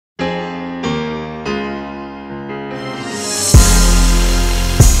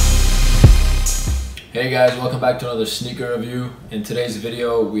Hey guys, welcome back to another sneaker review. In today's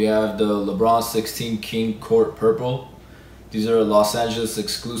video, we have the Lebron 16 King Court Purple. These are a Los Angeles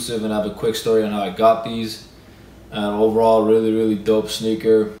exclusive, and I have a quick story on how I got these. And overall, really dope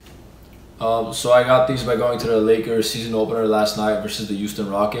sneaker. So I got these by going to the Lakers season opener last night versus the Houston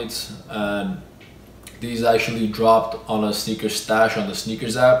Rockets. And these actually dropped on a sneaker stash on the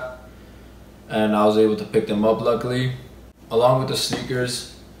sneakers app. And I was able to pick them up luckily. Along with the sneakers,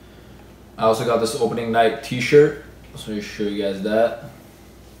 I also got this opening night t-shirt, so I'll show you guys that.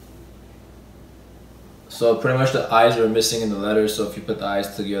 So pretty much the eyes are missing in the letters, so if you put the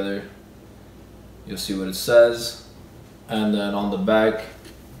eyes together, you'll see what it says. And then on the back,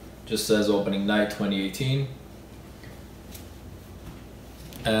 just says opening night 2018.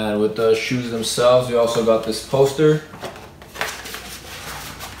 And with the shoes themselves, we also got this poster.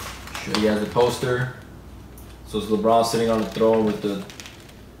 Show you guys the poster. So it's LeBron sitting on the throne with the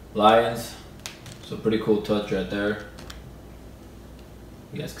Lions, so pretty cool touch right there.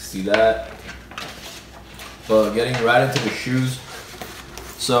 You guys can see that. But getting right into the shoes.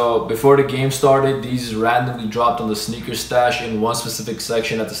 So before the game started, these randomly dropped on the sneaker stash in one specific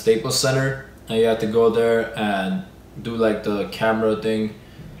section at the Staples Center, and you had to go there and do like the camera thing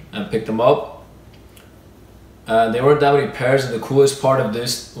and pick them up. And they weren't that many pairs, and the coolest part of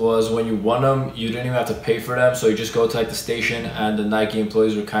this was when you won them, you didn't even have to pay for them. So you just go to like the station, and the Nike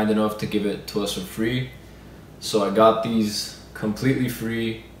employees were kind enough to give it to us for free. So I got these completely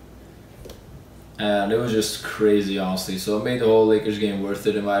free, and it was just crazy, honestly. So it made the whole Lakers game worth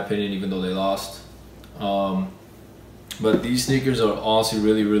it, in my opinion, even though they lost. But these sneakers are honestly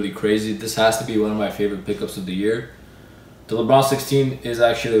really crazy. This has to be one of my favorite pickups of the year. The LeBron 16 is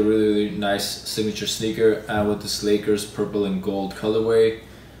actually a really nice signature sneaker, and with this Lakers purple and gold colorway,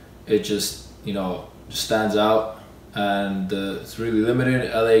 it just, just stands out. And it's really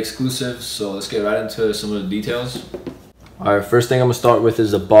limited, LA exclusive. So let's get right into some of the details. Alright, first thing I'm gonna start with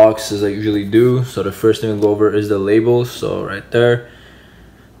is the box, as I usually do. So the first thing I'll go over is the label. So right there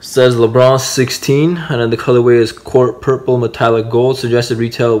it says LeBron 16, and then the colorway is Court Purple Metallic Gold. Suggested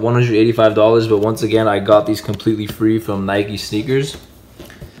retail $185, but once again, I got these completely free from Nike Sneakers.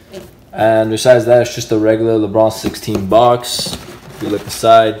 And besides that, it's just a regular LeBron 16 box. If you look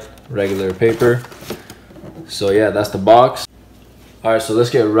inside, regular paper. So yeah, that's the box. Alright, so let's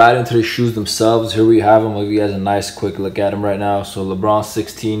get right into the shoes themselves. Here we have them. I'll give you guys a nice quick look at them right now. So LeBron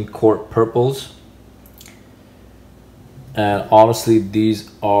 16 Court Purples. And honestly, these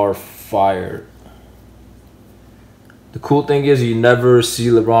are fire. The cool thing is you never see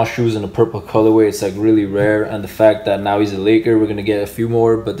LeBron shoes in a purple colorway. It's like really rare, and the fact that now he's a Laker, we're gonna get a few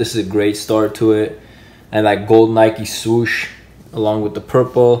more, but this is a great start to it. And like gold Nike swoosh along with the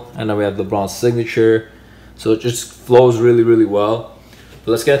purple, and then we have LeBron's signature, so it just flows really well.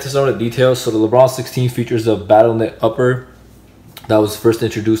 But let's get into some of the details. So the LeBron 16 features a battle knit upper that was first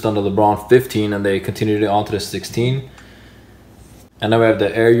introduced on the LeBron 15, and they continued it onto the 16. And then we have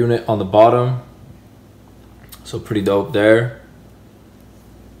the air unit on the bottom. So pretty dope there.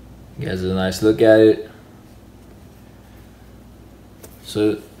 You guys have a nice look at it.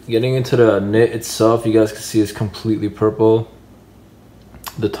 So getting into the knit itself, you guys can see it's completely purple.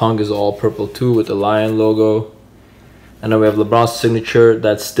 The tongue is all purple too, with the lion logo. And then we have LeBron's signature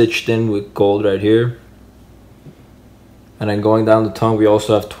that's stitched in with gold right here. And then going down the tongue, we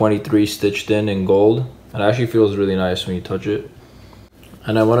also have 23 stitched in gold. It actually feels really nice when you touch it.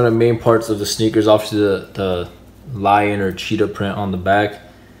 And then one of the main parts of the sneakers, obviously the lion or cheetah print on the back.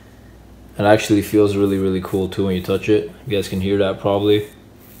 It actually feels really cool too when you touch it. You guys can hear that probably.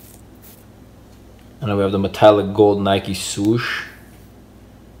 And then we have the metallic gold Nike swoosh.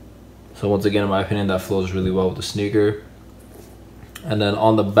 So once again, in my opinion, that flows really well with the sneaker. And then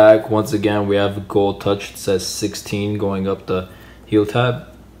on the back, once again, we have a gold touch. It says 16 going up the heel tab.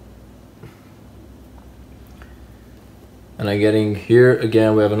 And then getting here,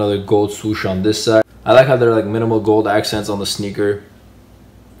 again, we have another gold swoosh on this side. I like how they're like minimal gold accents on the sneaker.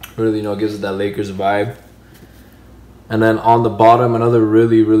 Really, gives it that Lakers vibe. And then on the bottom, another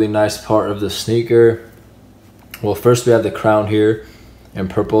really nice part of the sneaker. Well, first we have the crown here in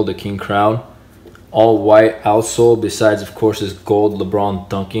purple, the king crown. All white outsole, besides, of course, this gold LeBron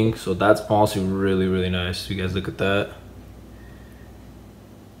dunking. So that's honestly really nice. You guys look at that.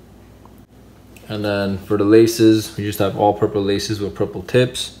 And then for the laces, we just have all purple laces with purple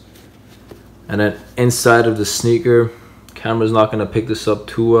tips. And then inside of the sneaker, camera's not gonna pick this up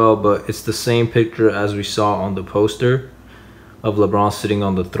too well, but it's the same picture as we saw on the poster of LeBron sitting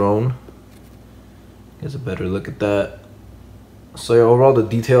on the throne. Here's a better look at that. So yeah, overall the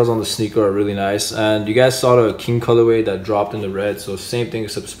details on the sneaker are really nice. And you guys saw the king colorway that dropped in the red, so same thing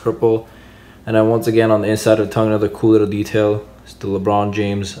except it's purple. And then once again on the inside of the tongue, another cool little detail. It's the LeBron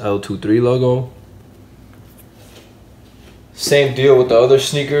James L23 logo. Same deal with the other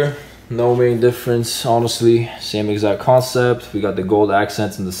sneaker. No main difference, honestly. Same exact concept. We got the gold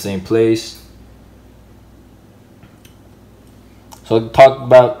accents in the same place. So I'll talk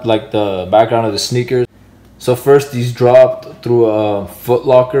about like the background of the sneakers. So first, these dropped through a Foot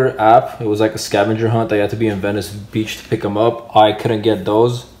Locker app. It was like a scavenger hunt. I had to be in Venice Beach to pick them up. I couldn't get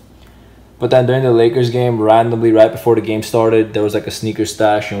those. But then during the Lakers game, randomly right before the game started, there was like a sneaker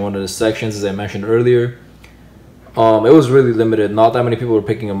stash in one of the sections, as I mentioned earlier. It was really limited. Not that many people were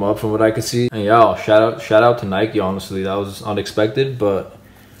picking them up from what I could see. And yeah, shout out to Nike, honestly. That was unexpected, but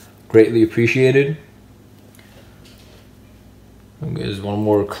greatly appreciated. Here's one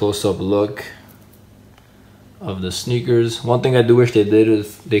more close-up look of the sneakers. One thing I do wish they did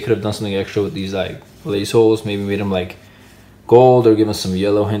is they could have done something extra with these like lace holes. Maybe made them like gold or given some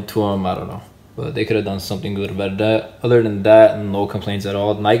yellow hint to them. I don't know. But they could have done something a little better. Other than that, no complaints at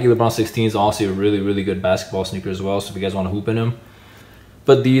all. Nike LeBron 16 is honestly a really, really good basketball sneaker as well. So if you guys want to hoop in them.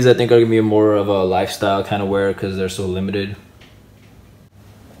 But these I think are going to be more of a lifestyle kind of wear because they're so limited.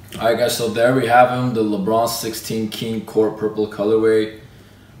 Alright guys, so there we have them. The LeBron 16 King Court Purple colorway.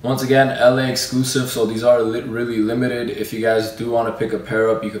 Once again, LA exclusive. So these are really limited. If you guys do want to pick a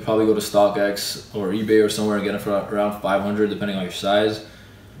pair up, you could probably go to StockX or eBay or somewhere and get them for around 500 depending on your size.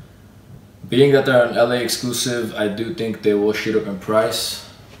 Being that they're an LA exclusive, I do think they will shoot up in price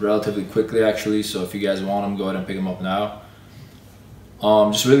relatively quickly actually. So if you guys want them, go ahead and pick them up now.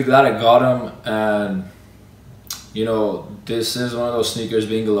 Just really glad I got them, and you know, this is one of those sneakers,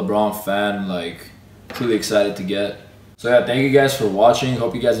 being a LeBron fan, like truly excited to get. So yeah, thank you guys for watching.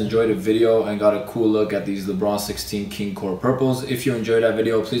 Hope you guys enjoyed the video and got a cool look at these LeBron 16 King Court Purples. If you enjoyed that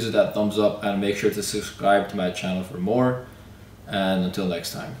video, please hit that thumbs up and make sure to subscribe to my channel for more. And until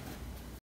next time.